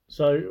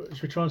So,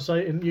 should we try and say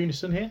it in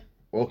unison here?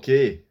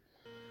 Okay.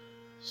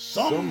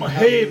 Some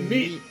hay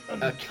meat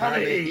and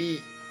can't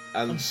eat,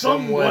 and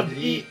some would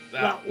eat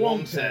that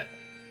want it.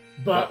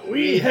 But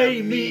we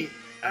hay meat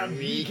and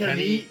we can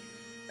eat,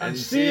 and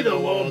see the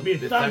Lord be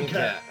thanked.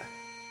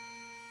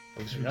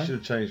 We should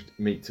have changed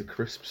meat to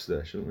crisps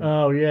there, shouldn't we?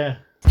 Oh, yeah.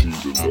 Snack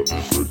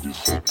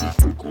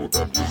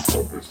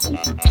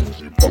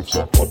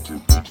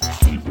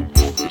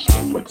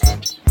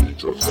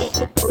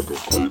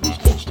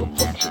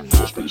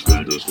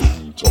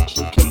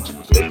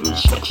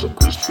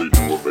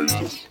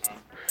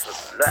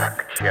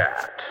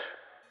Chat.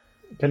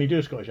 Can you do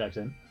a Scottish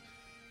accent?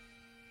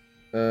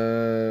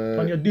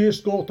 Can Can you do a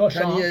Scottish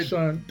you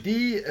accent?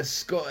 do a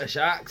Scottish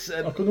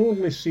accent? I can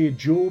only say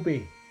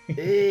Joby.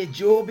 Hey,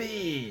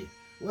 Joby,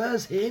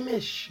 where's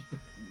Hamish?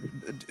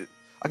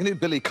 I can do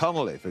Billy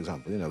Connolly, for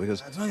example,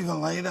 because... I don't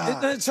even like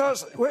that.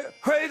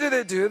 Why did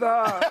they do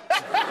that?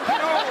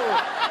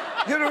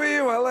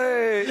 Wee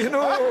Willie,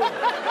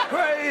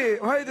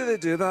 why did they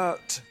do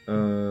that?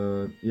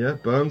 Yeah,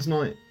 Burns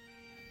night.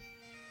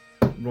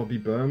 Robbie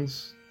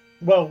Burns.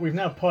 Well, we've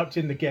now piped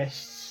in the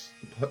guests.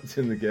 Piped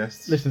in the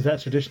guests. Listen to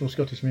that traditional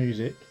Scottish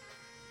music.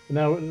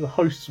 Now the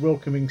host's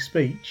welcoming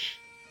speech.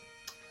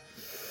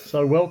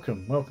 So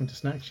welcome to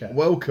Snack Chat.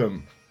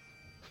 Welcome.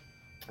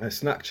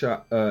 Snack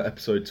Chat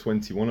episode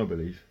 21, I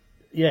believe.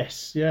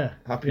 Yes, yeah.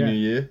 Happy New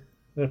Year.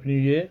 Happy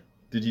New Year.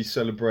 Did you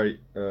celebrate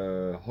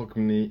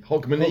Hogmanay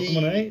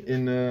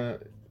in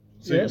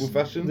suitable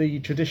fashion?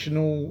 The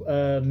traditional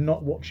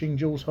not watching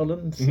Jules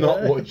Holland.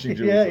 Not watching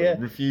Jules yeah, Holland. yeah.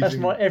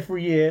 Refusing. That's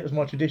every year. That's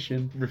my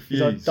tradition.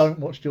 Refuse. I don't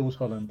watch Jules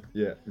Holland.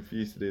 Yeah,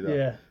 refuse to do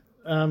that.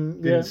 Yeah.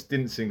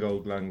 Didn't sing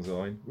Old Lang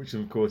Syne, which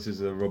of course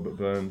is a Robert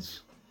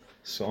Burns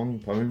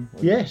poem.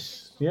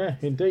 Yes, yeah,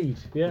 indeed,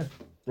 yeah.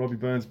 Robbie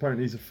Burns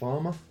apparently is a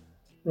farmer.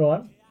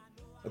 Right.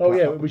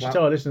 We should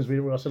tell our listeners we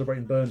are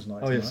celebrating Burns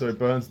Night. Oh, yeah, so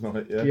Burns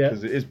Night, yeah,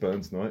 because it is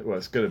Burns Night. Well,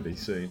 it's going to be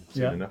soon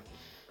enough.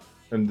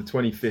 And the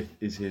 25th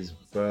is his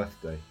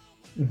birthday.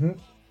 Mm-hmm.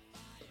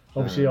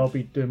 Obviously, I'll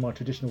be doing my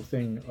traditional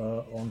thing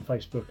on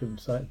Facebook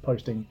and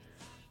posting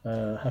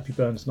Happy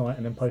Burns Night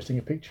and then posting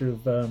a picture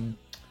of that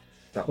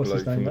what's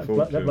his bloke name? from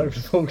the That bloke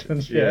from the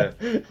Falklands. Yeah.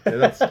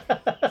 That's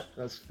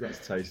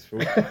tasteful.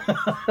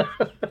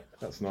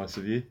 That's nice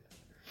of you.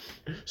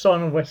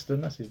 Simon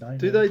Weston, that's his name.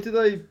 Do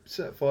they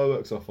set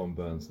fireworks off on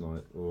Burns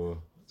Night, or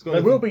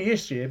they will be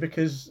this year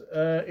because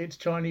it's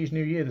Chinese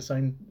New Year the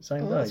same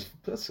day.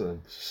 That's a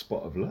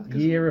spot of luck.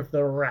 Year of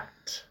the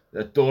Rat.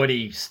 The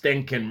dirty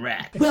stinking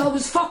rat. Well, it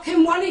was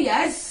fucking one of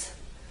yous.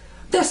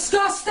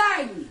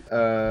 Disgusting.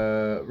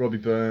 Robbie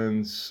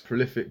Burns,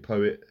 prolific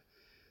poet.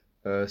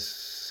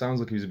 Sounds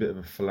like he was a bit of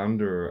a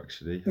philanderer,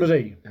 actually. Was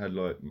he? Had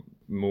like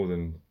more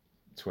than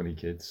 20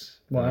 kids.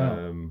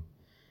 Wow.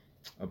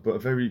 But a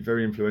very,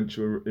 very influenced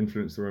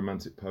the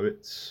Romantic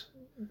poets.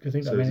 I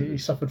think he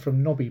suffered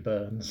from knobby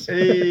burns.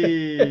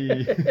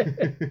 Hey!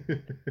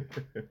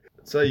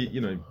 So,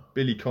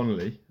 Billy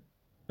Connolly,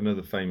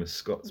 another famous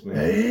Scotsman.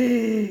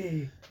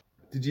 Hey!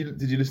 Did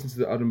you listen to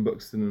the Adam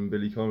Buxton and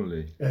Billy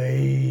Connolly?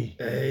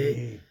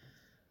 Hey!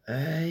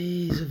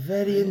 He's a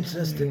very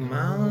interesting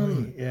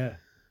man. Yeah.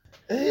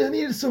 Hey, I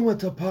need somewhere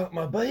to park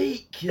my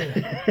bike.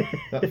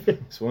 That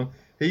famous one.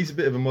 He's a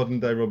bit of a modern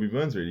day Robbie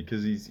Burns, really,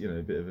 because he's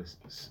a bit of a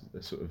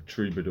sort of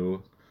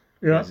troubadour.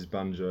 Yeah. Has his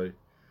banjo.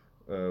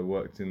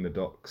 Worked in the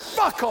docks.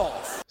 Fuck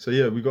off! So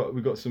yeah, we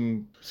got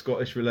some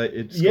Scottish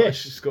related,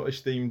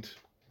 Scottish themed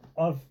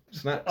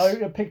snacks.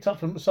 I picked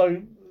up from.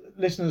 So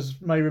listeners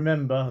may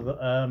remember that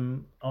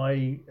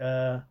I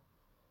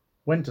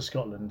went to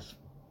Scotland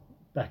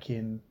back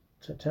in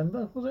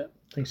September. Was it?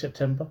 I think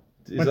September.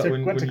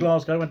 Went to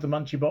Glasgow. Went to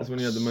Munchie Box. That's when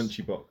you had the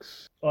Munchie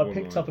Box. I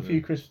picked up a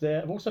few crisps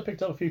there. I've also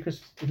picked up a few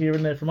crisps here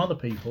and there from other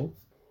people.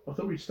 I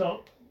thought we'd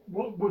start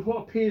with what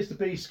appears to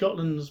be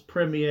Scotland's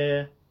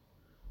premier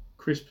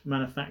crisp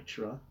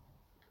manufacturer.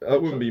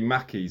 That wouldn't be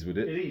Mackey's, would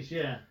it? It is,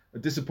 yeah.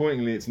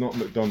 Disappointingly, it's not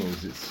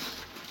McDonald's.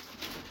 It's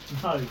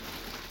No.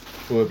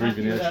 or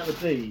abbreviation. Without the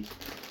D.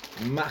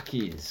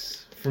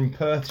 Mackey's from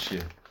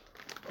Perthshire.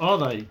 Are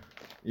they?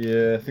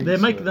 Yeah, I think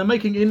they're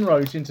making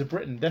inroads into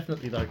Britain,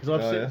 definitely though, because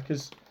I've seen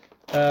because.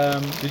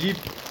 Did you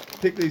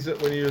pick these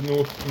up when you were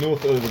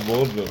north of the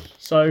border?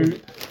 So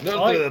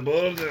North of the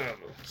border.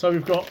 So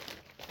we've got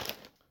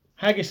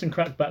haggis and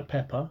cracked black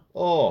pepper.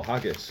 Oh,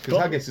 haggis.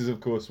 Because haggis is, of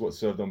course, what's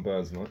served on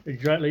Burns Night.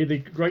 Exactly. The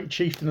great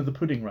chieftain of the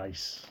pudding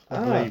race,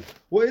 I believe.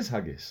 What is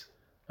haggis?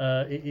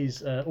 It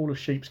is all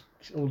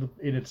the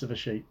innards of a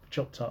sheep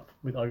chopped up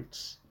with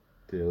oats.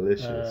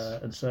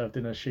 Delicious. And served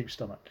in a sheep's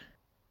stomach.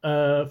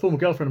 Former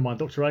girlfriend of mine,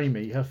 Dr.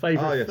 Amy, her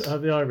favourite,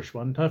 the Irish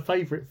one, her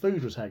favourite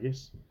food was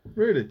haggis.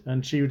 Really?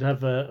 And she would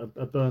have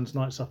a Burns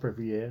Night supper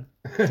every year.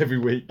 Every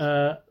week.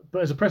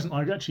 But as a present,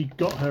 I actually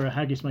got her a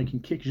haggis making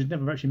kit because she'd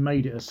never actually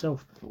made it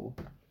herself before.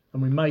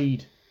 And we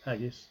made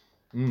haggis.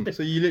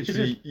 So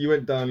you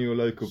went down your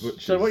local butcher.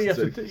 So what you have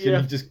to do,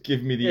 you just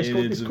give me the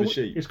innards of a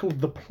sheep? It's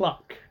called the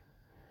pluck.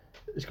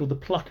 It's called the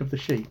pluck of the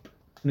sheep,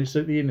 and it's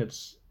at the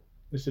innards.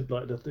 It's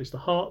like it's the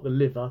heart, the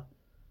liver,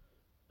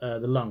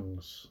 the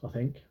lungs, I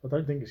think. I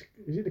don't think it's...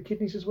 Is it the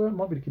kidneys as well? It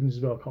might be the kidneys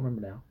as well. I can't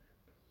remember now.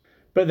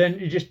 But then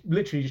you just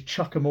literally just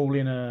chuck them all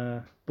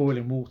in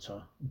boiling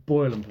water.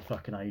 Boil them for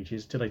fucking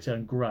ages till they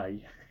turn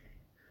grey.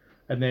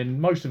 And then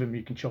most of them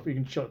you can chop. You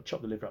can chop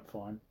the liver up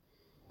fine.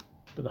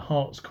 But the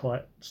heart's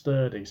quite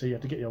sturdy, so you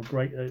have to get your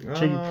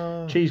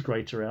cheese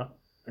grater out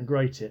and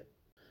grate it.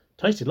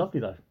 Tasted lovely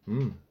though.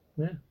 Mm.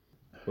 Yeah.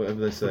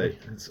 Whatever they say,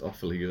 it's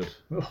awfully good.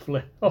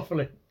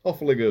 Awfully.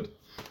 Good.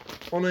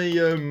 On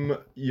your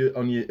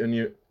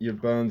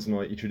Burns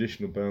night, your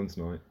traditional Burns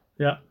night,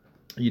 Yeah.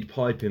 you'd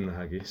pipe in the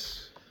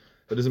haggis.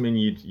 That doesn't mean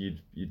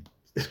you'd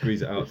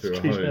squeeze it out through a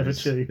Squeeze it out of a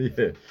hose. tube.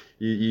 Yeah.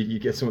 You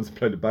get someone to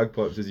play the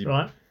bagpipes as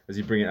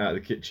you bring it out of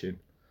the kitchen.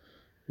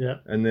 Yeah.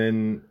 And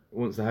then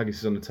once the haggis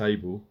is on the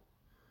table,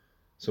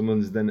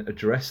 someone's then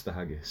addressed the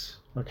haggis.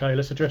 Okay,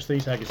 let's address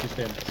these haggises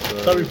then.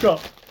 So we've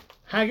got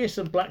haggis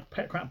and black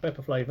cracked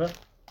pepper flavour.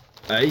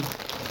 Okay.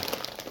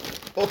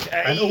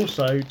 And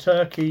also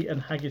turkey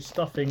and haggis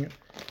stuffing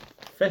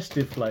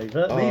festive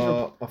flavour.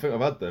 I think I've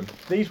had them.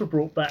 These were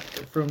brought back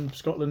from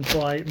Scotland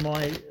by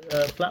my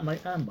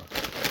flatmate Amber.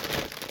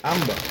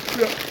 Amber.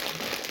 Yeah.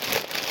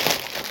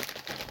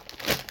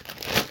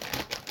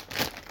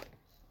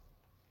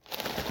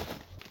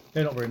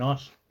 They're not very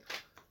nice.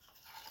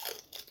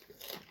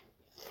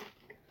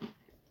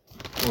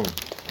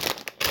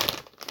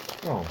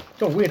 Oh.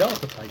 Got a weird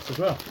aftertaste as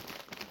well.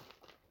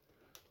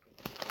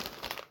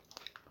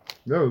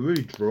 They're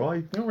really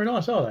dry. They're not very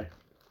nice, are they?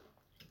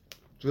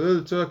 So they're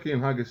the turkey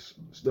and haggis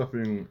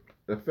stuffing.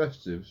 They're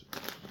festives.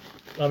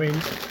 I mean,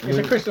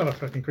 it's not a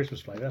fucking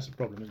Christmas flavour. That's the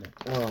problem, isn't it?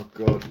 Oh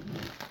god.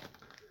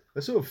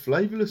 They're sort of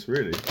flavourless,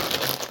 really.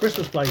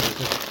 Christmas flavours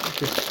are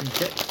just you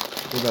get.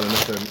 We've had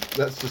enough then.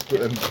 Let's just put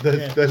them.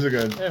 Those are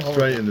going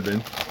straight in the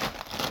bin.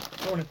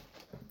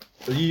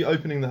 Are you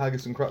opening the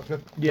haggis and cracked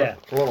pepper? Yeah.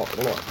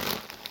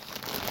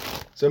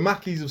 So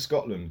Mackey's of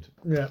Scotland.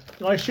 Yeah.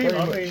 I assume.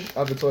 I Very mean, much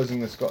advertising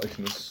their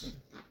Scottishness,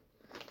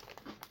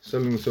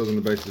 selling themselves on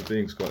the basis of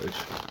being Scottish.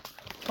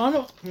 I'm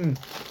not.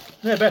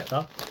 They're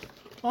better.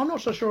 I'm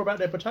not so sure about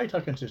their potato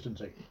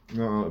consistency.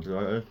 No, not a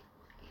potato.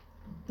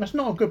 That's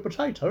not a good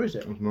potato, is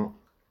it? It's not.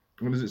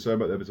 What does it say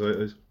about their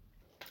potatoes?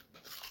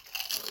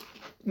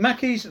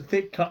 Mackey's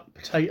thick cut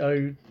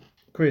potato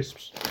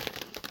crisps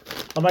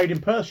are made in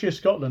Perthshire,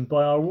 Scotland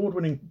by our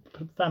award-winning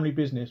family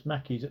business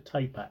Mackey's at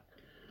Taypack.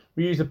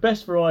 We use the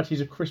best varieties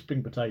of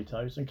crisping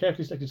potatoes and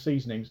carefully selected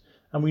seasonings,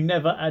 and we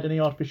never add any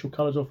artificial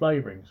colours or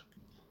flavourings.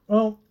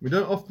 Well, We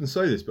don't often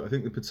say this, but I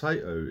think the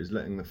potato is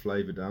letting the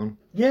flavour down.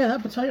 yeah,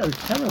 that potato's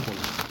terrible.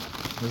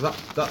 There's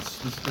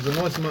a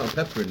nice amount of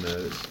pepper in there.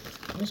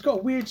 And it's got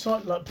a weird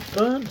side, like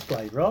burnt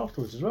flavour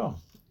afterwards as well.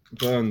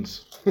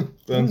 Burns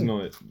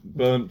night,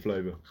 burnt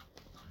flavour.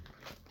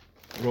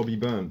 Robbie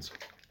Burns.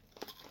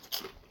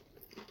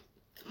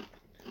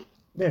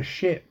 They're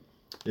shit.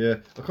 Yeah,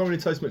 I can't really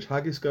taste much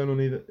haggis going on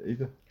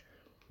either.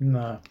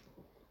 No.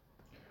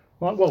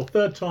 Right, well,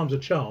 third time's a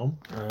charm.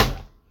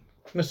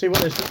 Let's see what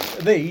there's.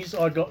 These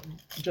I got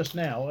just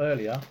now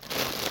earlier.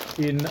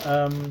 In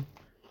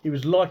it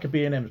was like a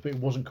B&M's, but it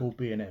wasn't called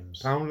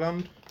B&M's.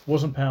 Poundland.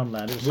 Wasn't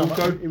Poundland. It was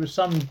Wilco? it was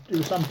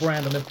some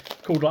brand and they're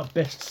called like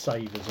Best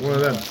Savers. One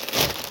of them.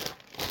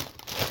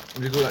 What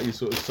do you call that? Your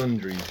sort of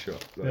sundry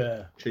shop. Like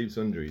Yeah. Cheap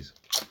sundries.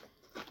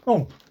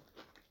 Oh,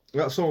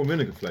 That's salt and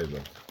vinegar flavour.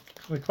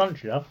 they're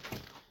crunchier.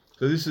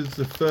 So this is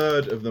the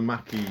third of the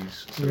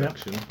Mackey's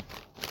selection.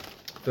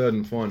 Third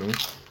and final.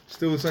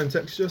 Still the same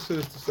texture, still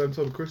the same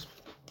type of crisp.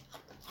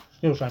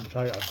 Still same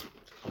potato.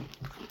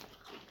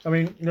 I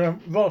mean,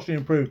 vastly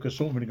improved because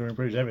salt and vinegar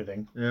improves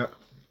everything. Yeah.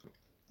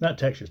 That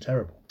texture's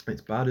terrible.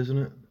 It's bad, isn't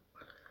it?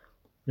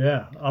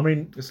 Yeah, I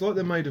mean, It's like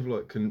they're made of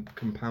like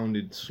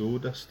compounded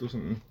sawdust or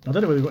something. I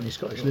don't know whether we've got any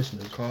Scottish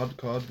listeners,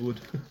 Cardboard.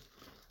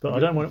 but I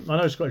don't want. I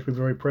know Scottish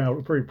people are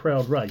a very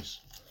proud race,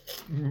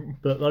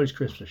 but those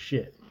crisps are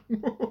shit.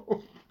 The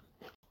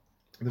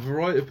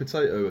variety of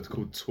potato is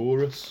called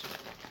Taurus.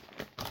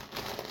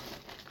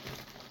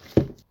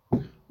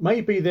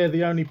 Maybe they're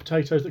the only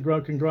potatoes that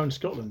can grow in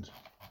Scotland.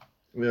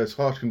 Yeah, it's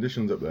harsh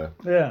conditions up there.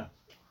 Yeah,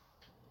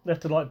 they have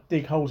to like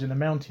dig holes in the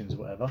mountains or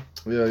whatever.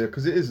 Yeah,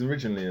 because it is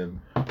originally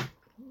a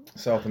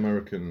South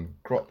American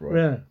crop, right?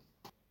 Yeah,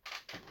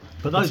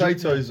 but those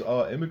Potatoes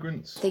are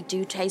immigrants. They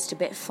do taste a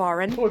bit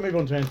foreign. Before we move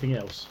on to anything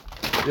else,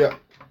 Yeah.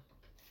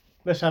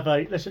 let's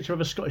actually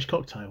have a Scottish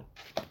cocktail.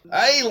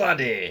 Hey,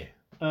 laddie!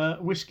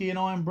 Whiskey and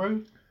iron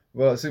brew.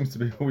 Well, it seems to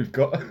be all we've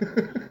got.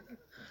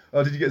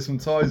 Oh, did you get some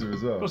Tizer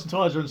as well? Got some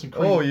Tizer and some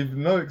cream. Oh, you've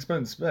no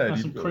expense spared. And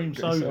some You've got- cream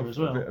got yourself soda as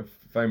well. A bit of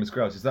famous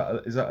grouse. Is that a?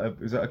 It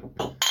was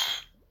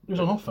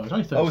on offer. It was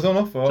only 13. Oh, it was on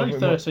offer. It's only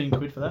 13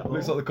 quid for that.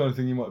 Looks like the kind of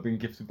thing you might have been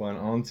gifted by an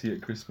auntie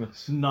at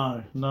Christmas.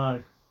 No.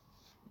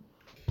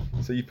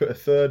 So you put a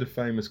third of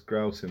famous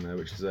grouse in there,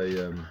 which is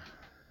a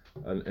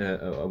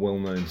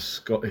well-known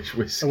Scottish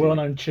whiskey. A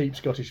well-known cheap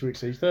Scottish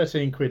whiskey.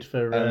 13 quid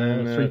for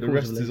And three the quarters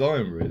rest of a is litre.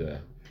 iron brew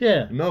there.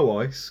 Yeah. No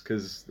ice,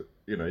 because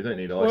you don't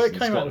need ice. Well, it in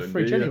came out of the Scotland,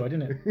 fridge do you? anyway,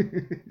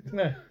 didn't it?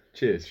 Yeah.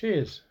 Cheers.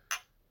 Cheers.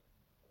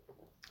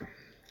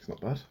 It's not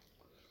bad.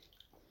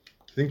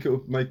 think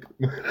it'll make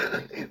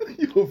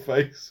your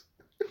face?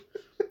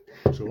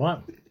 It's all right.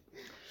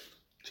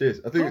 Cheers.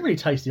 I Not think really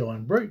taste the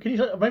Iron Brew. Can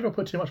you? Maybe I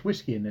put too much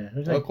whiskey in there.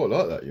 I quite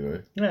like that. You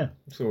know, Yeah.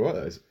 it's all right.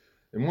 That is.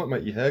 It might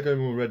make your hair go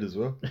more red as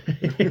well.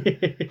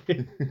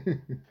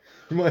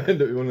 You might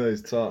end up with one of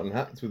those tartan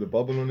hats with a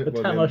bubble on it. The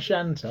by Tam the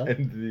O'Shanter,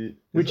 end of the,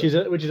 which is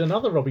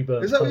another Robbie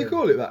Burns. Is that what you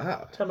poem. call it? That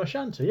hat? Tam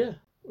O'Shanter, yeah.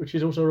 Which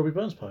is also a Robbie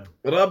Burns poem.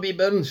 Robbie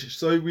Burns.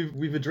 So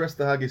we've addressed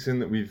the haggis in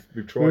that we've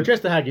tried. We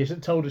addressed the haggis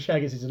and told us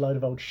haggis is a load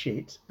of old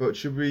shit. But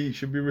should we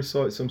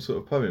recite some sort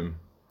of poem?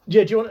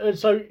 Yeah, do you want?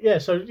 So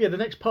the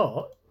next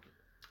part,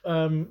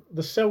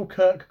 the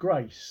Selkirk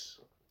Grace.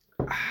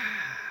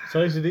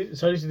 So this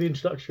is the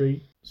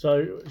introductory.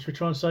 So should we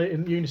try and say it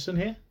in unison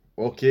here?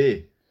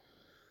 Okay.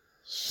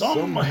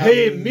 Some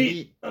hae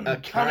meat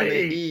and canna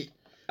eat,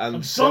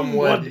 and some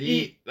would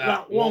eat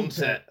that want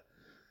it.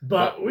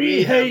 But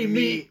we hae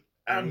meat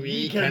and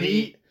we can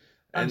eat,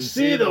 and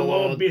see the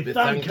Lord be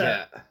thanked.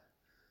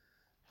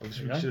 We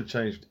should have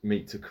changed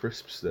meat to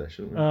crisps there,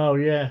 shouldn't we? Oh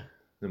yeah.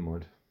 Never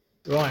mind.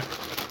 Right.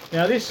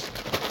 Now this,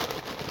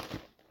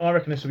 I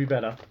reckon this will be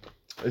better.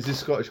 Is this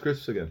Scottish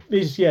crisps again?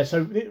 This, yeah.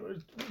 So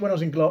when I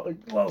was in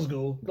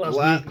Glasgow,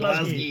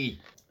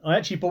 I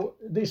actually bought.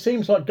 It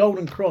seems like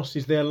Golden Cross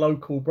is their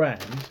local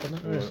brand. I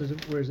don't know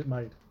where is it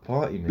made.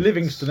 Party mix.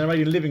 Livingston. They're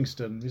made in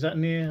Livingston. Is that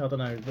near? I don't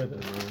know.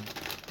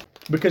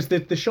 Because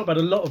the shop had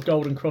a lot of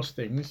Golden Cross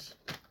things.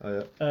 Oh,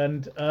 yeah.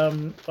 And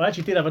I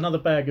actually did have another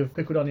bag of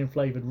pickled onion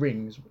flavoured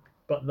rings,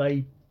 but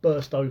they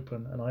burst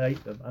open and I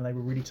ate them and they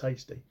were really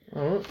tasty.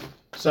 All right.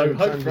 So Same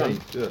hopefully,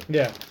 brand,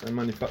 yeah. Same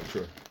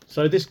manufacturer.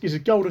 So this is a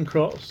Golden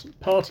Cross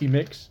party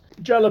mix,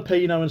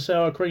 jalapeno and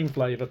sour cream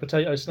flavour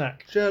potato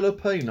snack.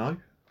 Jalapeno, mate.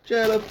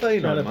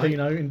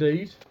 Jalapeno,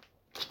 indeed.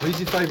 Who's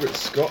your favourite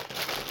Scot?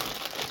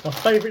 My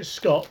favourite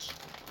Scot.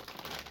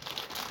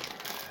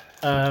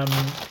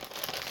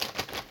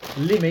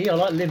 Limmy, I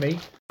like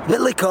Limmy.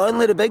 Little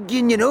Conley, the big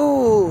one, you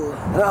know.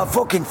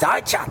 Fucking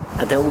Thatcher.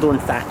 A dildo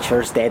and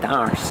Thatcher's dead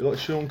arse. You like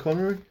Sean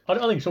Connery? I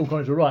think Sean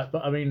Connery's all right,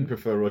 but I I mean...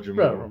 prefer Roger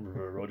Well,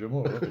 Moore. Roger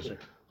Moore, obviously.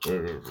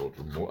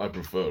 I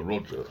prefer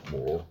Roger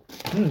Moore.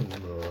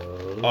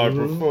 I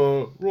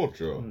prefer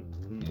Roger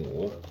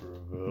Moore.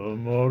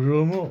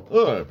 Roger Moore.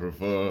 I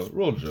prefer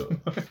Roger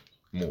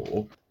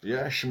Moore.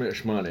 Yes,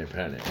 Miss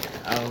Moneypenny.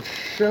 I'll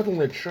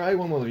certainly try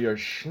one of your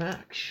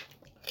snacks.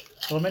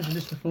 Have I mentioned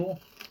this before?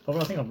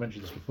 I think I've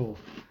mentioned this before.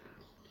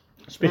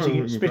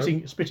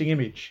 Spitting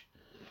Image,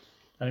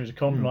 and it was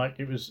a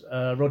it was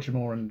Roger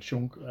Moore and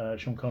Sean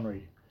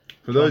Connery.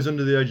 For those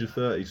under the age of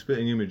 30,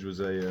 Spitting Image was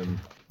a.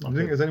 I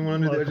think has anyone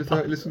under the age of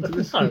 30 listened to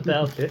this? I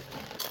doubt it.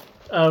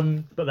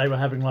 But they were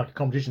having like a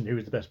competition who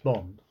was the best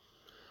Bond,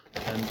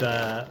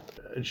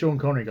 and Sean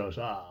Connery goes,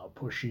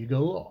 pushy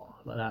galore,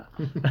 like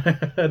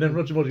that, and then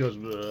Roger Moore goes,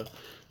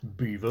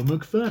 Beaver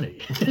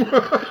McFerny.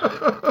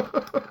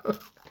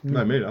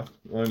 No, me enough.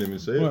 I didn't even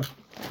see it. Well,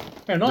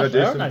 yeah, nice,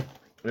 aren't they?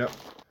 Yeah.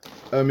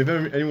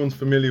 If anyone's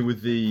familiar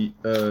with the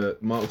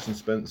Marks and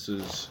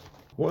Spencers,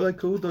 what are they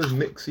called? Those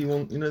mixy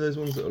ones, you know, those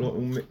ones that are like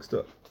all mixed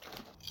up.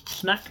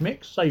 Snack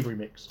mix, savoury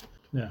mix.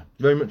 Yeah.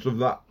 Very much of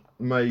that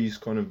maize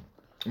kind of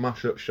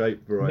mash-up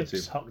shape variety.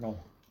 Mix Hucknall.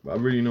 But a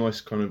really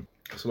nice kind of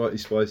slightly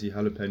spicy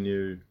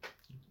jalapeno,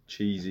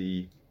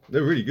 cheesy.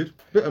 They're really good.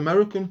 Bit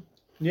American.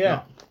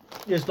 Yeah.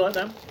 It's like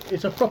that.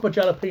 It's a proper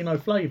jalapeno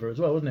flavour as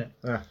well, isn't it?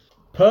 Yeah.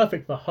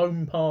 Perfect for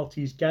home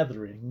parties,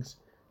 gatherings,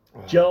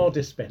 jar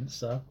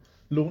dispenser,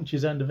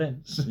 launches and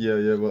events.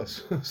 Yeah. Well,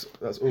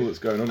 that's all that's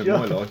going on in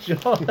my life.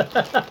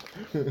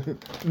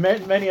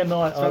 Many a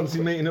night. Fancy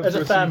meeting up as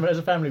for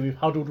a family, we've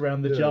huddled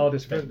around the jar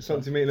dispenser.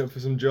 Fancy meeting up for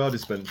some jar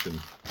dispensing.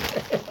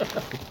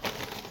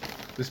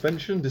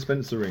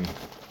 Dispensering.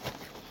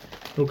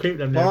 We'll keep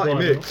them there. Party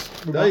right, mix.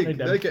 we might need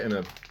them. They're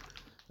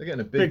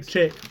getting a big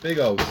tick. Big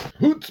old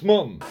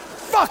Hootsmon.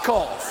 Fuck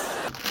off!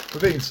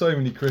 We've eaten so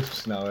many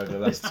crisps now over the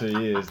last 2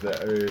 years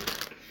that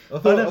I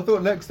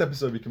thought next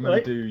episode we can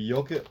maybe do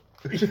yogurt.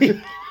 XL.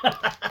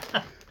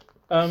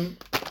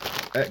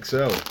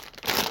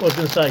 What I was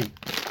going to say.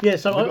 Yeah,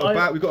 so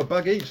We've got a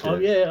bag each. Oh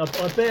here. yeah,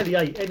 I barely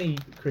ate any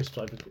crisps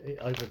over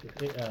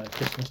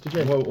Christmas. Did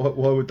you?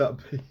 Why would that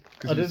be?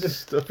 Because you're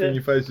stuffing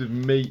your face with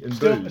meat and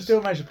booze.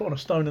 Still managed to put on a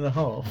stone and a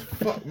half.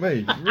 Fuck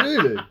me,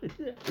 really?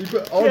 Yeah. You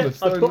put on a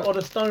stone? I put on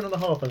a stone and a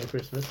half over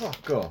Christmas.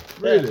 Fuck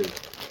off, really?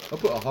 I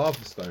put a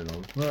half a stone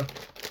on.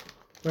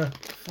 Yeah.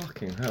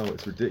 Fucking hell,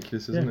 it's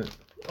ridiculous, isn't it?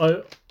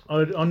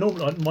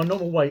 My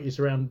normal weight is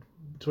around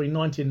between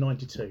 90 and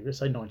 92. Let's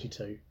say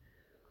 92.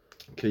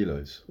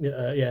 Kilos.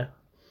 Yeah.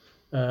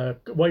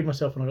 Weighed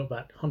myself when I got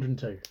back,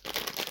 102.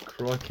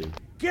 Crikey.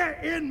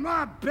 Get in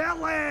my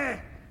belly!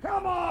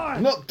 Come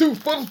on! Not too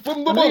far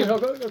from the I've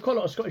border. got quite a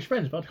lot of Scottish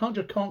friends, but I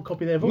can't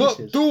copy their Not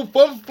voices. too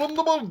far from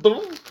the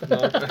border.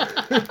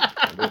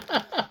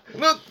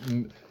 Not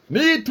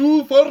need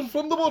too far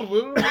from the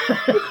border.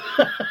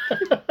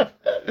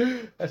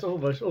 That's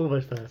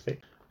almost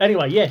perfect.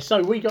 Anyway, yes.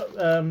 So we got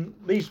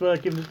these were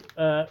given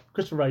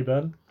Christopher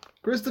Rayburn,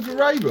 Christopher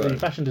Rayburn, the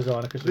fashion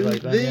designer. Christopher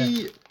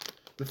Rayburn,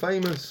 the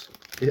famous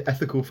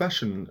ethical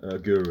fashion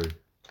guru.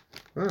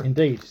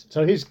 Indeed.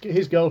 So his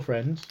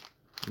girlfriend,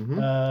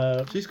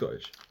 She's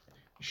Scottish.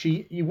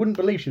 you wouldn't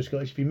believe she was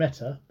Scottish if you met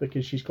her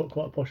because she's got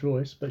quite a posh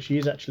voice, but she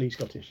is actually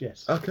Scottish.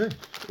 Yes. Okay.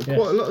 Yes. Quite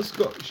a lot of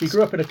Scottish. She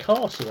grew up in a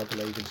castle, I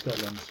believe, in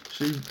Scotland.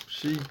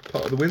 She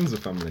part of the Windsor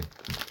family.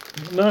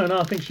 No,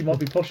 I think she might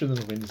be posher than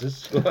the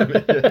Windsors.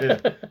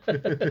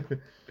 Yeah.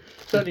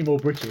 Certainly more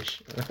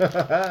British.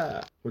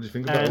 What do you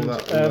think about all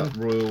that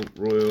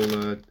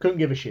royal Couldn't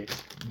give a shit.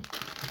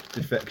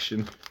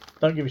 defection?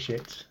 Don't give a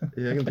shit.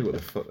 Yeah, they can do what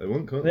the fuck they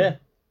want, can't they? Yeah.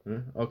 Yeah,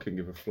 I couldn't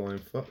give a flying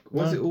fuck.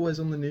 Why is it always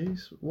on the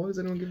news? Why does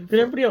anyone give a fuck? But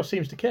everybody else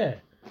seems to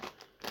care.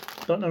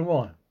 Don't know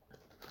why.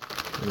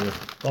 Yeah.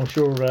 I'm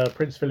sure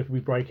Prince Philip will be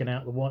breaking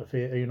out the White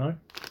Fiat Uno.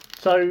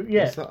 So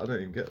yeah, What's that? I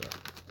don't even get that.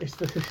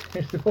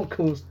 it's what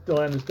caused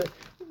Diana's death.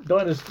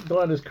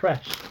 Diana's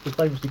crash was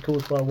famously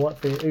caused by a White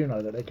Fiat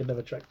Uno that they could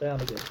never track down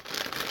again.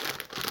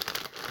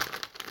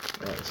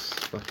 That's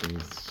fucking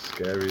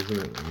scary, isn't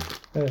it?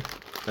 Yeah.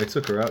 They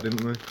took her out,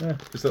 didn't they? Yeah.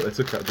 Just like they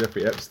took out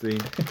Jeffrey Epstein.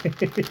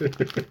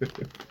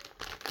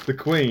 The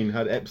Queen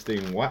had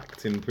Epstein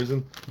whacked in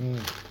prison.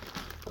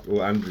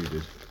 Well, Andrew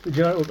did. Did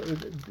you know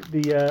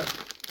the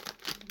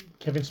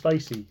Kevin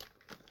Spacey's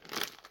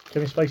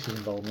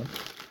involvement?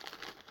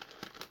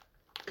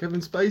 Kevin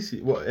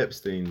Spacey? What,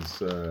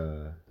 Epstein's...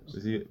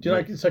 is he... Do you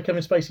know? So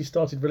Kevin Spacey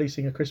started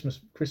releasing a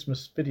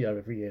Christmas video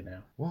every year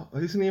now. What?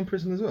 Isn't he in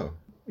prison as well?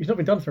 He's not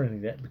been done for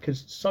anything yet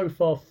because so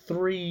far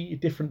 3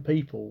 different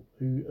people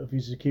who of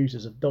his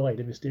accusers have died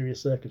in mysterious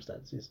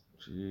circumstances.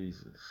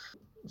 Jesus.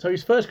 So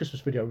his first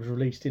Christmas video was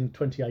released in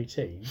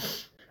 2018,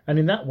 and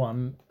in that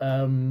one,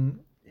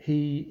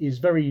 he is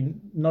very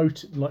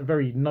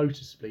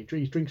noticeably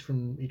he drinks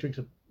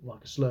a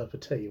slurp of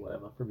tea or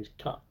whatever from his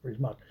cup or his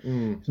mug.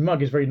 His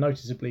mug is very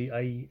noticeably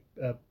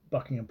a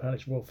Buckingham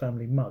Palace royal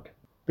family mug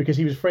because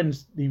he was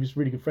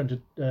really good friends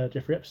with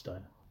Jeffrey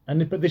Epstein,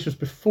 but this was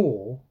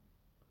before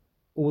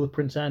all the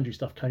Prince Andrew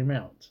stuff came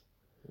out.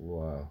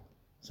 Wow.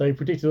 So he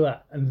predicted all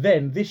that. And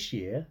then this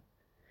year,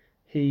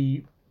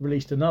 he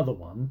released another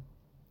one.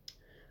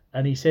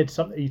 And he said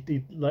something,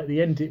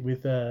 he ended it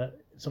with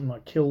something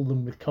like, kill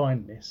them with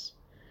kindness.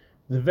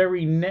 The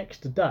very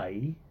next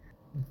day,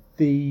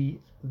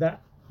 that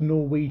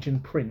Norwegian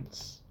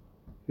prince,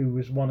 who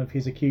was one of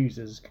his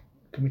accusers,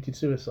 committed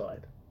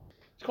suicide.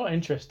 It's quite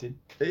interesting.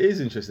 It is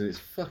interesting. It's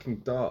fucking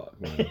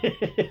dark, man.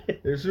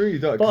 It's really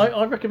dark. But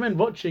I recommend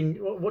watching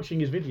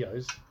his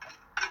videos.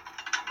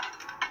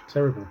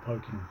 Terrible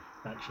poking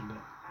action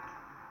there.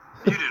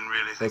 You didn't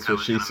really think That's I what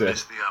was she going to said.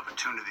 miss the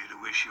opportunity to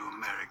wish you a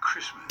Merry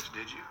Christmas,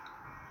 did you?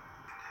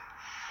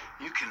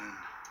 You can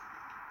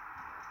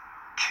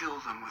kill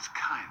them with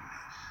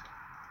kindness.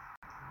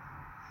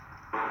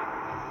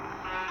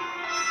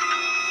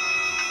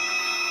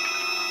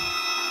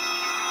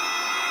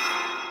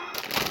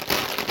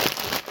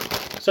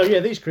 So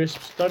yeah, these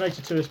crisps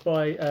donated to us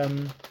by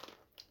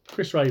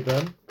Chris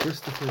Rayburn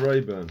Christopher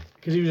Rayburn.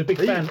 because he was a big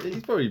fan.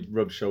 He's probably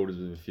rubbed shoulders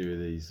with a few of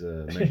these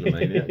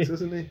megalomaniacs,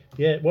 hasn't he?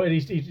 Yeah, well,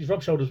 he's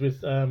rubbed shoulders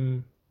with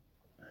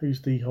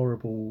who's the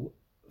horrible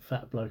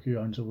fat bloke who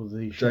owns all of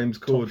the James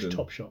Corden.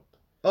 Top Shop.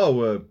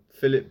 Oh,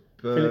 Philip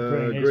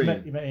Philip Green.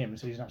 Green. You met him,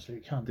 so he's an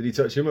absolute cunt. Did he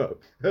touch him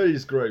up? He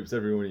scrapes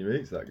everyone he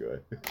meets, that guy.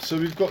 So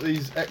we've got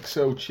these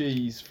XL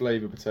cheese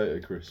flavoured potato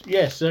crisps.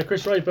 Yes,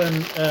 Chris Rayburn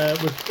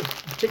was a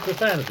particular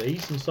fan of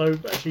these, and so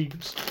actually,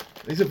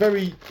 He's a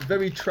very,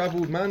 very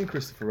travelled man,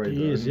 Christopher Rayburn.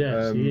 He is,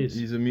 yes, he is.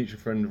 He's a mutual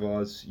friend of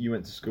ours. You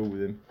went to school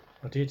with him.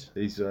 I did.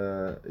 He's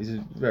a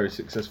very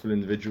successful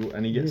individual,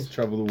 and he gets to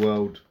travel the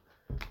world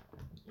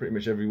pretty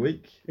much every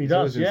week. He He's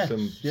does, always yes,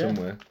 in yeah.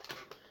 somewhere.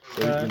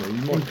 So, you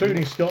might,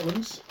 including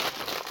Scotland's.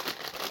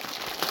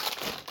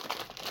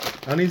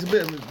 and he's a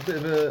bit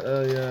of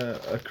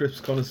a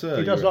crisp connoisseur. He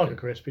you does like reckon? a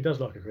crisp. He does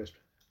like a crisp.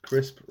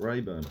 Crisp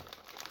Rayburn.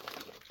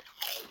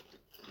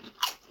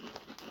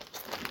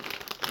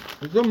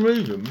 For some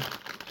reason,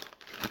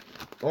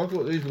 I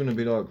thought these were going to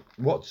be like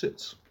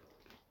Wotsits.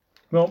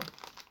 Well,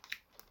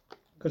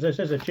 because it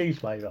says a cheese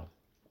flavour.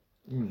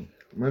 Maybe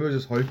I was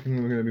just hoping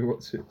they were going to be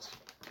Wotsits.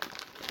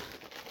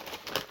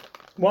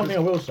 One thing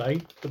I will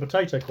say, the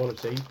potato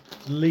quality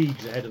is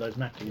leagues ahead of those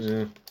Mackies.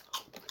 Yeah.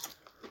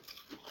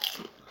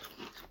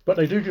 But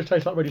they do just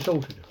taste like ready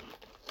salted.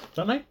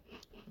 Don't they?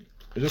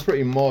 It's a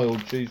pretty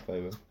mild cheese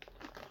flavour.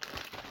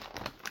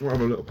 I'll have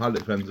a little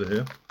palate cleanser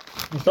here.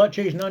 It's like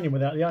cheese and onion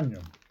without the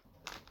onion.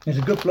 There's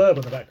a good blurb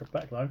on the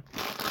back though.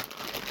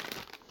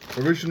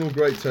 Original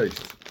great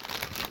taste.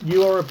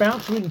 You are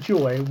about to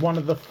enjoy one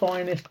of the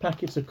finest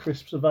packets of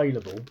crisps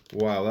available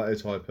Wow, that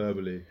is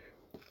hyperbole.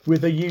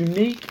 with a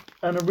unique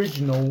and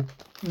original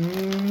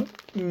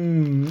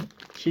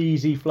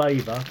cheesy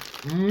flavour.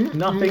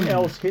 Nothing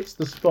else hits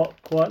the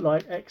spot quite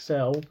like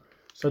XL,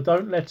 so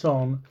don't let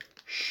on.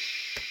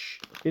 Shh,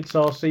 it's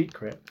our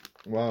secret.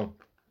 Wow.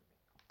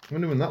 I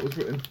wonder when that was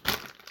written.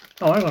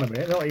 Oh, hang on a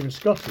minute, they're not even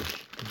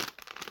Scottish.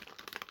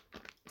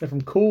 They're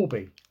from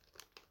Corby.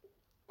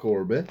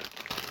 Corby.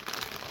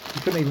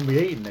 You couldn't even be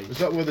eating these. Is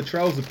that where the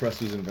trouser press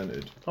was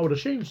invented? I would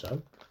assume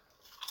so.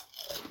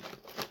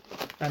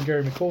 And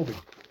Jeremy Corbyn.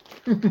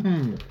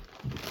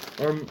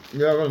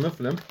 Yeah, I got enough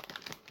of them.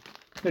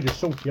 They're just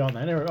salty, aren't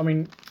they? I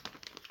mean,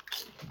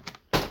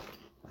 not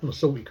a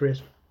salty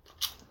crisp.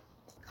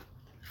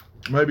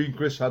 Maybe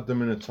Chris had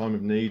them in a time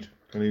of need,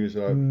 and he was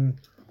Or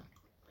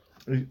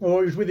he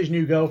was with his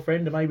new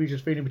girlfriend, and maybe he's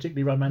just feeling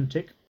particularly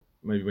romantic.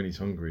 maybe when he's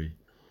hungry,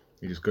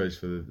 he just goes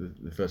for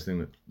the first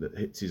thing that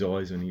hits his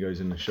eyes when he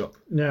goes in the shop.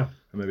 Yeah.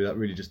 And maybe that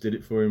really just did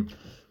it for him.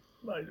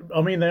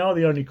 I mean, they are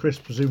the only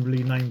crisps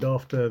presumably named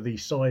after the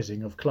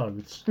sizing of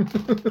clothes.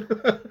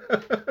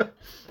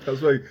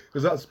 That's right,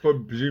 because that's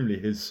probably presumably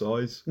his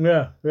size.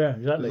 Yeah,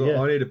 exactly. Like,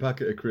 Yeah. I need a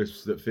packet of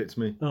crisps that fits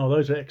me. Oh,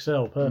 those are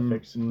XL,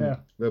 perfect. Yeah.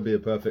 They'll be a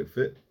perfect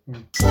fit.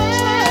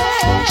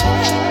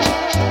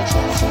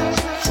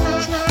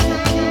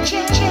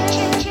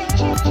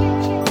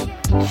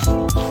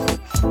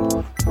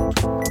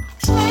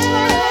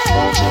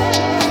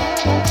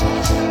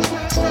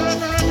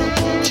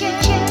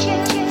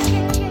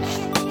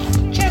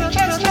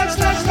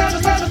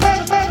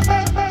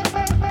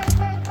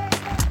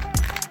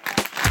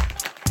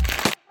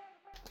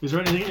 Is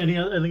there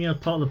anything else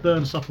part of the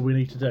Burns supper we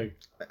need to do?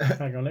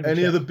 Hang on, let me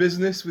Any check. other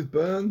business with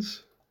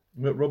Burns?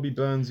 Robbie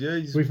Burns,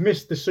 yeah. We've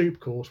missed the soup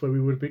course where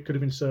we could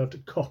have been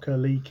served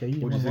cocker-leaky,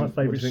 one of my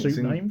favourite soup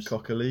names.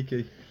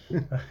 Cocker-leaky.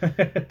 Is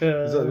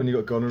that when you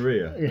got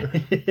gonorrhea?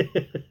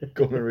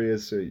 Gonorrhea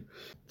soup.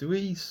 Do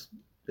we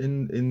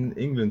in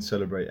England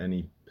celebrate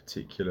any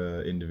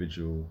particular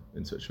individual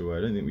in such a way?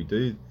 I don't think we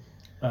do.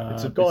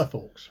 Guy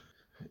Fawkes.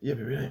 Yeah,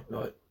 but we don't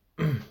like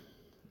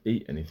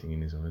eat anything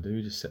in his honour, do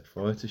we? Just set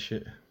fire to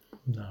shit.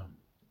 No.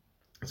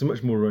 It's a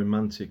much more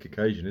romantic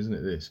occasion, isn't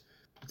it, this?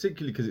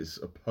 Particularly because it's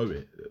a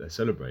poet that they're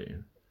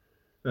celebrating.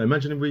 Now,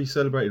 imagine if we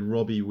celebrated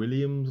Robbie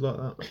Williams like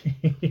that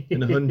in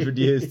 100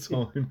 years'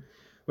 time.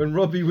 When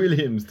Robbie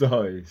Williams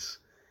dies,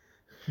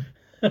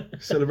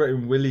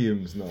 celebrating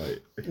Williams Night.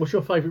 What's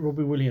your favourite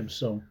Robbie Williams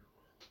song?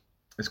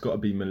 It's got to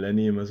be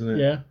Millennium, hasn't it?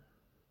 Yeah.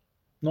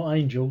 Not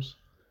Angels.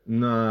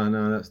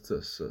 No, that's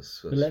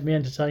Let Me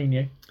Entertain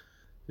You.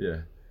 Yeah.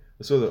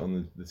 I saw that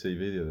on the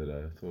TV the other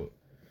day. I thought,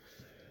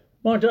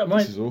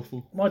 this is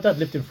awful. My dad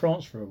lived in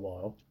France for a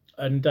while,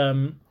 and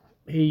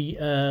he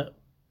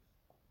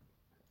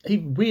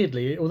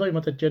weirdly, although my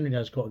dad generally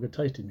has quite a good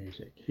taste in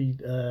music, he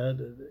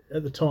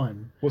at the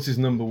time. What's his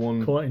number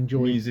one quite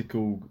enjoyed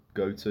musical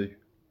go-to?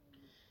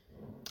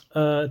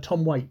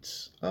 Tom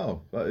Waits.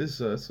 Oh, that's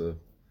a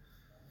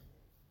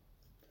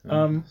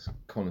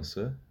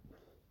connoisseur.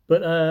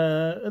 But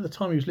at the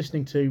time he was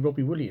listening to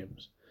Robbie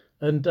Williams,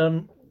 and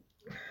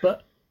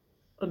but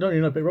I don't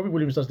even know. But Robbie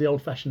Williams does the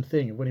old-fashioned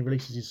thing of when he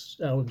releases his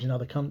albums in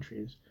other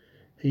countries,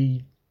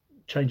 he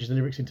changes the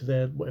lyrics into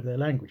whatever their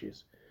language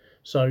is.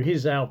 So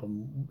his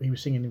album, he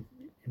was singing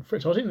in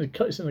French. I was in the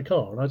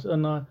car,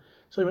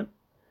 so he went,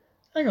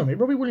 "Hang on a minute,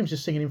 Robbie Williams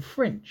is singing in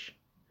French,"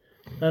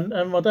 and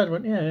my dad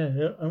went,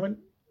 "Yeah." I went,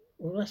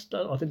 "Well,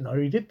 I didn't know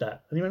he did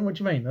that." And he went, "What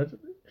do you mean?" And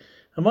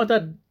my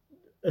dad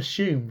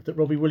assumed that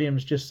Robbie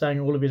Williams just sang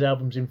all of his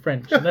albums in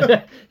French, and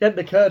it hadn't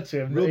occurred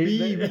to him.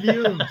 Robbie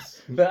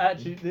Williams. But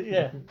actually,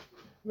 yeah,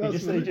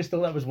 he just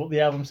thought that was what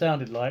the album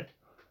sounded like.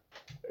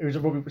 It was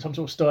some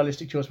sort of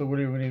stylistic choice for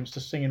Robbie Williams to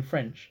sing in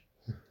French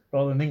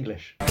rather than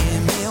English.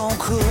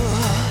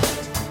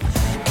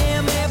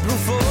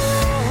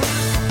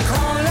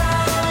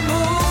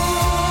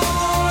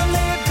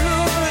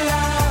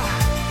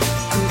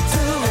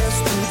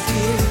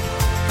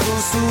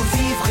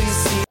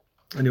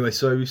 Anyway,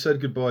 so we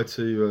said goodbye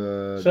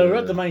to. So we're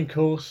at the main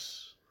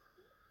course.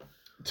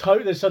 So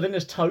then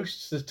there's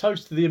toasts. There's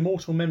toast to the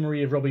immortal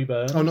memory of Robbie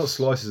Burns. Oh, not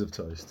slices of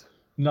toast.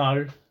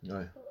 No.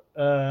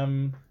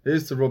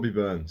 Here's to Robbie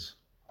Burns.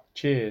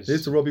 Cheers.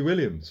 Here's to Robbie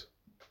Williams.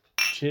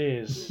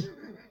 Cheers.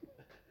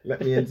 Let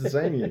me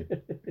entertain you.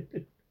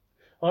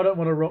 I don't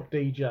want to rock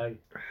DJ.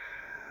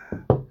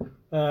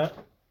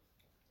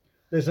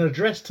 There's an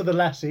address to the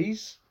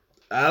lassies.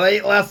 All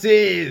right,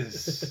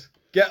 lassies.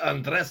 Get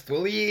undressed,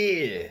 will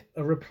ye?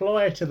 A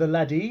reply to the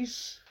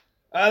laddies.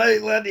 All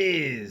right,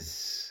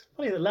 laddies.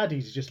 Funny that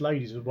laddies is just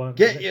ladies with one.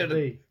 Get your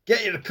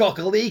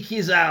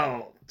cockaleekies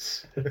out.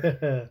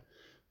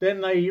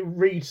 Then they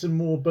read some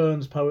more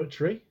Burns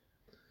poetry,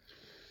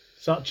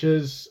 such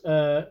as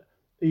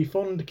 "The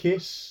Fond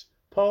Kiss,"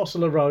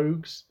 "Parcel of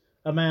Rogues,"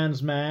 "A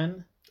Man's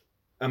Man."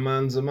 A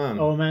man's a man.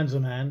 Oh, a man's a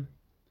man.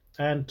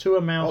 And "To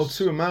a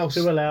Mouse." Oh, to a mouse.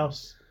 To a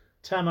Louse.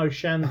 Tam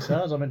O'Shanter,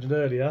 as I mentioned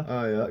earlier.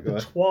 Oh, yeah, that guy. The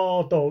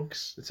Twa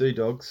Dogs. The two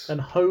dogs. And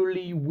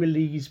Holy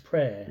Willie's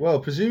Prayer. Well,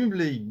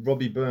 presumably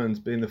Robbie Burns,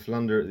 being the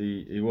philanderer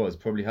he was,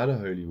 probably had a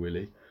Holy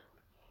Willie.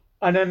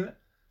 And then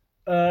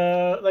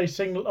they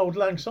sing Old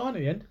Lang Syne at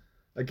the end.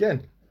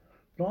 Again.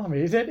 Blimey,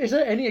 is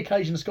there any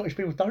occasion Scottish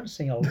people don't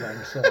sing Old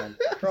Lang Syne?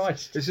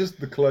 Christ. It's just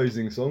the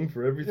closing song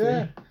for everything.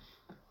 Yeah.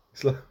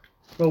 It's like,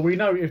 well, we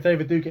know if they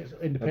ever do get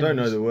independence. I don't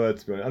know the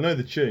words, but I know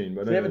the tune,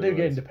 but I don't know if they ever do the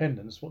get words.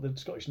 independence, what the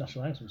Scottish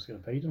national anthem is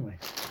going to be, don't we?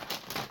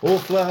 Oh,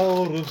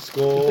 flower of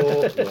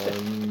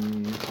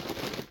Scotland.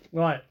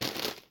 Right.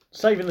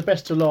 Saving the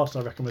best to last,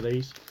 I reckon, with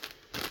these.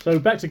 So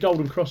back to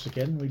Golden Cross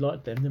again. We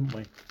liked them, didn't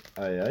we?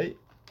 Aye.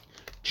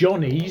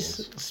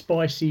 Johnny's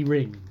spicy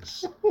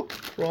rings.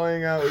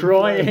 Crying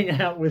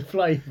out. With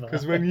flavour.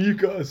 Because when you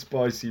got a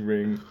spicy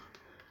ring,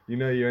 you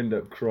know you end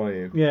up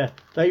crying. Yeah,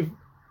 they've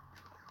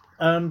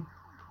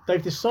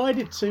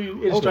decided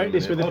to illustrate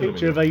this with a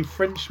picture of a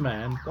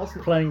Frenchman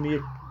playing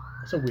the.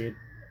 That's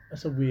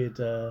a weird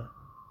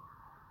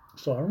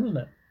siren, isn't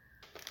it?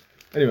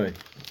 Anyway,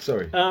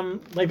 sorry.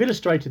 They've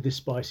illustrated this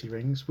spicy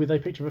rings with a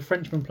picture of a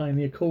Frenchman playing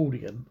the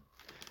accordion.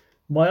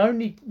 I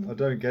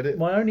don't get it.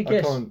 My only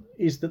guess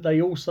is that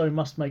they also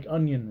must make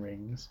onion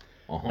rings,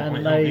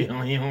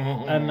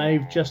 and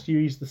they've just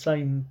used the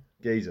same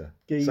geezer.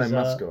 Same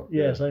mascot.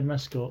 Yeah, same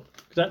mascot.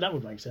 That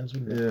would make sense,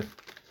 wouldn't it?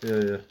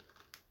 Yeah.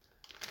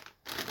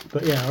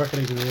 But yeah, I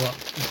reckon these are all up.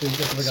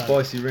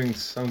 Spicy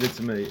rings sound good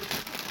to me.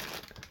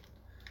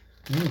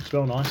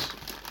 Smell nice.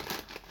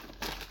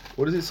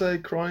 What does it say?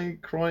 Cry?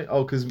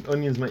 Oh, because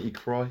onions make you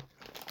cry.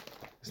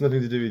 It's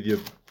nothing to do with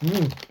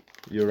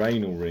your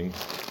anal ring.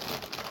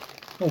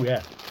 Oh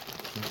yeah.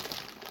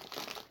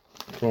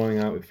 Crying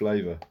out with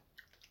flavour.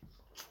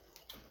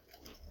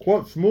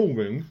 Quite small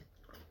rings.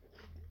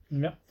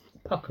 Yep.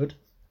 Puckered.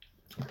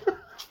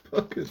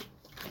 Puckered.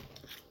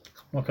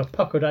 Like a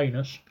puckered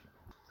anus.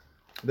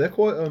 They're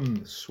quite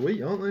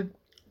sweet, aren't they?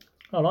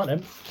 I like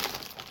them.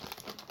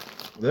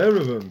 They're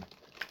of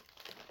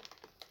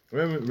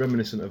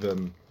reminiscent of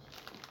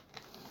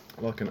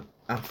like an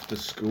after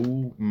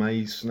school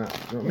maize snack.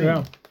 You know what I mean?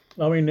 Yeah.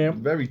 I mean they're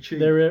very cheap.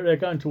 They're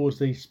going towards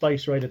the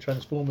Space Raider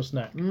Transformer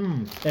snack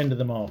end of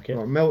the market.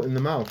 Like melt in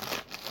the mouth.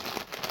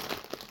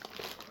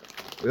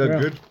 They're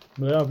good.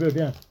 They are good,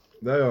 yeah.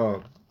 They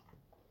are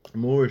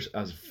Moorish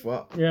as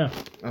fuck. Yeah.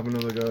 Have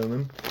another go on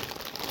them.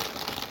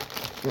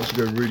 That should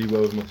go really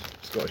well with my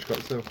Scottish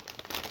cocktail.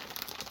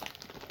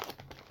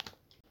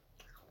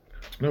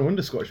 No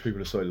wonder Scottish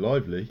people are so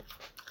lively.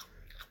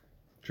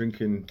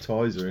 Drinking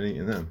Tizer and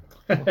eating them.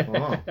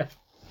 Wow.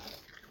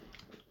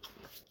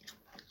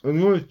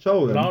 I'm always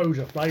told them. Loads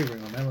of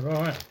flavouring on them,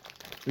 alright.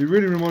 He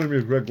really reminded me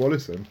of Greg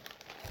Wallace then.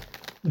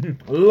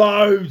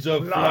 Loads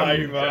of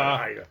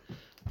flavour.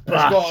 It's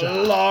got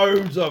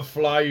loads of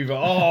flavour.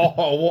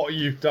 Oh, what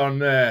you've done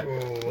there.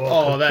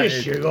 Oh, that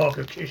is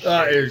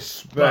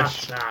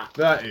special.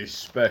 That is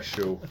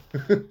special.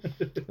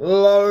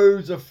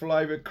 Loads of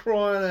flavour.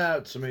 Crying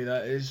out to me,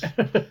 that is.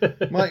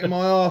 Making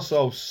my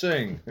arsehole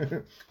sing.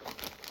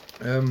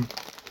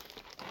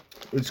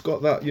 It's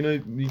got that, you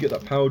know, you get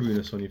that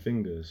powderiness on your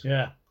fingers.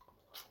 Yeah.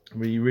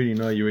 Where you really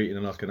know you're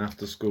eating like an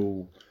after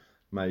school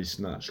maize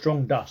snack.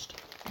 Strong dust.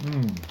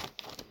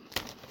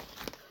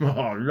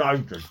 Oh,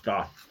 loads of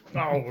stuff.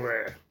 Oh,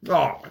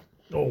 yeah.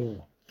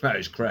 Oh, that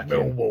is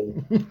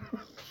cracking.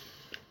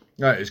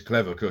 That is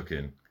clever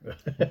cooking.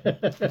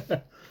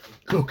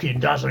 Cooking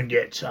doesn't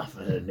get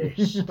tougher than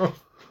this.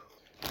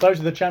 Those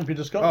are the champions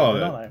of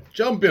Scotland, aren't they?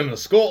 Champion of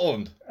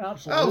Scotland.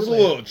 Absolutely.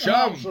 Absolute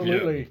champion.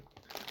 Absolutely.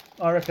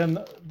 I reckon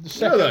the You're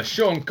second... the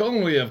Sean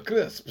Connery of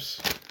crisps.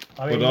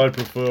 But I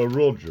prefer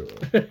Roger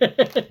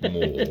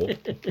more.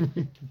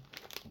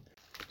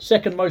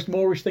 Second most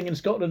Moorish thing in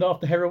Scotland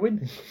after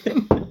heroin.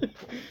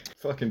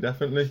 Fucking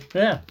definitely.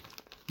 Yeah.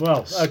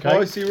 Well, okay.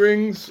 Spicy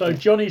rings. So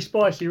Johnny's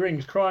Spicy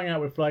Rings, crying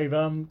out with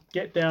flavour.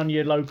 Get down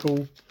your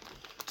local...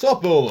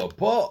 Top all the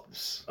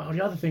pops. Oh,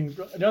 the other thing,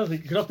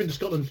 because I've been to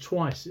Scotland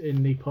twice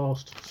in the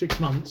past 6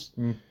 months.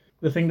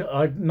 The thing that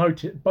I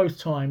noted both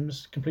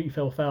times, completely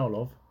fell foul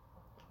of,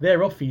 their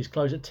offies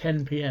close at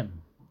 10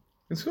 p.m.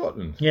 In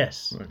Scotland?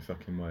 Yes. No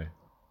fucking way.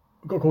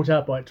 Got caught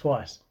out by it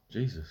twice.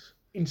 Jesus.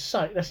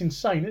 Insane. That's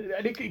insane.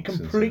 And it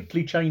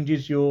completely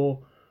changes your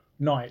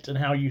night and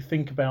how you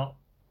think about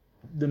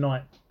the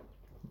night.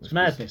 It's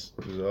madness.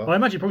 Bizarre. I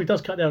imagine it probably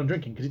does cut down on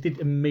drinking because it did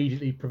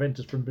immediately prevent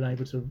us from being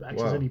able to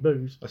access any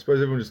booze. I suppose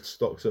everyone just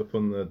stocks up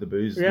on the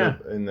booze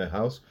in their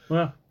house.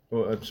 Well,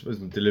 I suppose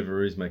the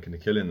delivery is making a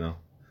killing now.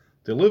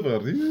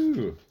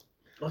 Delivery.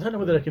 I don't know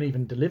whether they can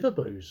even deliver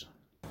booze.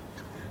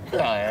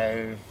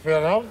 I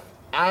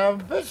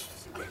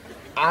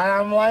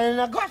am lying in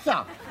the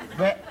gutter.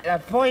 But the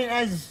point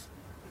is,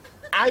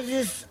 I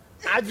just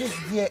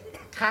get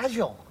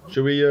casual.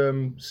 Shall we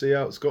see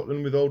out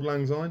Scotland with Old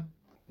Lang Syne?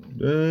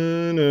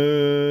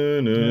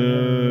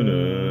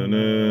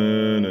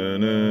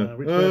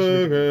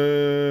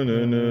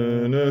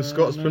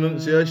 Scots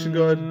pronunciation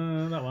guide.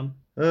 That one.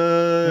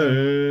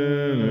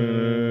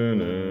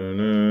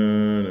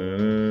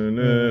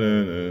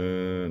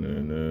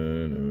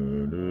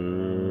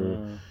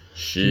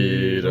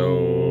 She'd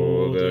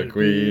old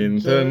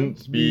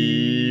acquaintance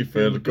be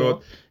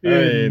forgot,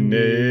 I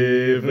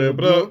never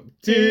brought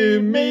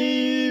to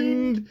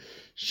mind.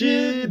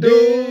 She'd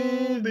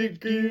old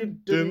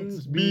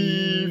acquaintance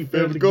be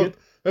forgot,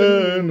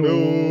 an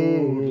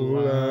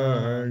old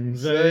lang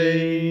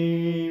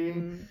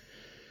syne.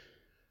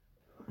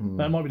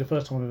 That might be the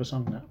first time I've ever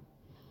sung that.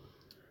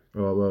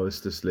 Alright, well, let's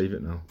just leave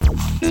it now.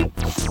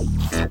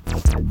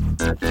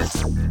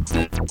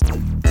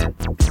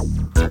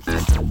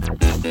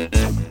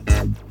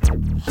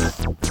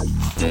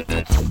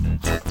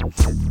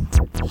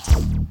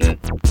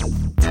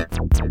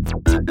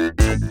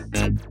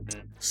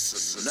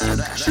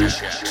 Snack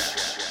Chat.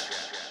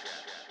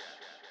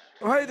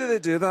 they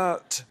do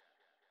that?